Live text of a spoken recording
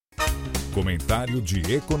Comentário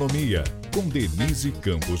de Economia, com Denise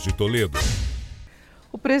Campos de Toledo.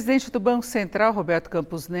 O presidente do Banco Central, Roberto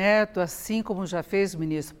Campos Neto, assim como já fez o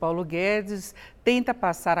ministro Paulo Guedes, tenta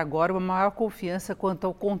passar agora uma maior confiança quanto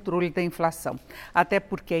ao controle da inflação. Até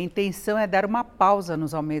porque a intenção é dar uma pausa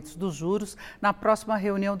nos aumentos dos juros na próxima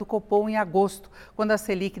reunião do Copom em agosto, quando a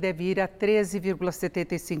Selic deve ir a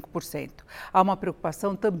 13,75%. Há uma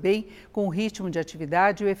preocupação também com o ritmo de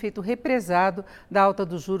atividade e o efeito represado da alta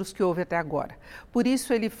dos juros que houve até agora. Por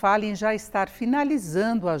isso, ele fala em já estar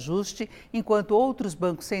finalizando o ajuste, enquanto outros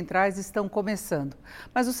bancos centrais estão começando.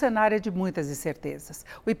 Mas o cenário é de muitas incertezas.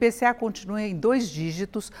 O IPCA continua em 2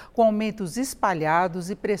 dígitos, com aumentos espalhados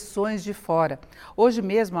e pressões de fora. Hoje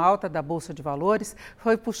mesmo, a alta da Bolsa de Valores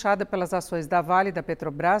foi puxada pelas ações da Vale e da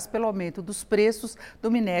Petrobras pelo aumento dos preços do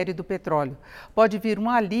minério e do petróleo. Pode vir um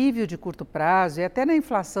alívio de curto prazo e até na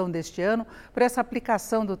inflação deste ano por essa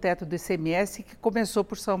aplicação do teto do ICMS que começou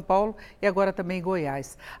por São Paulo e agora também em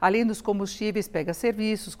Goiás. Além dos combustíveis, pega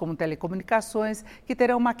serviços como telecomunicações, que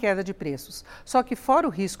terão uma queda de preços. Só que fora o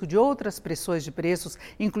risco de outras pressões de preços,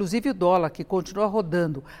 inclusive o dólar, que continua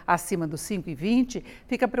rodando acima dos 5,20,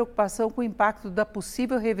 fica a preocupação com o impacto da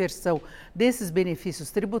possível reversão desses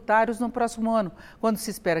benefícios tributários no próximo ano, quando se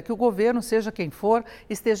espera que o governo, seja quem for,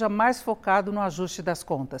 esteja mais focado no ajuste das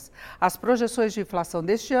contas. As projeções de inflação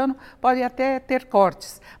deste ano podem até ter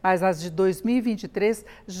cortes, mas as de 2023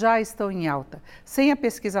 já estão em alta. Sem a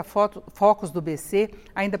pesquisa Focus do BC,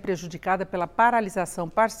 ainda prejudicada pela paralisação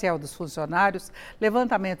parcial dos funcionários,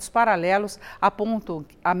 levantamentos paralelos apontam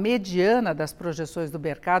a mediana das projeções do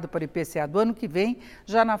mercado para o IPCA do ano que vem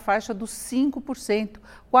já na faixa dos 5%,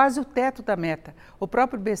 quase o teto da meta. O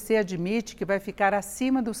próprio BC admite que vai ficar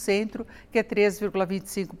acima do centro, que é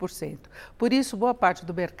 3,25%. Por isso, boa parte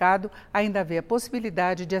do mercado ainda vê a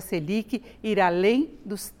possibilidade de a Selic ir além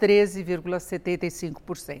dos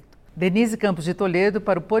 13,75%. Denise Campos de Toledo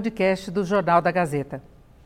para o podcast do Jornal da Gazeta.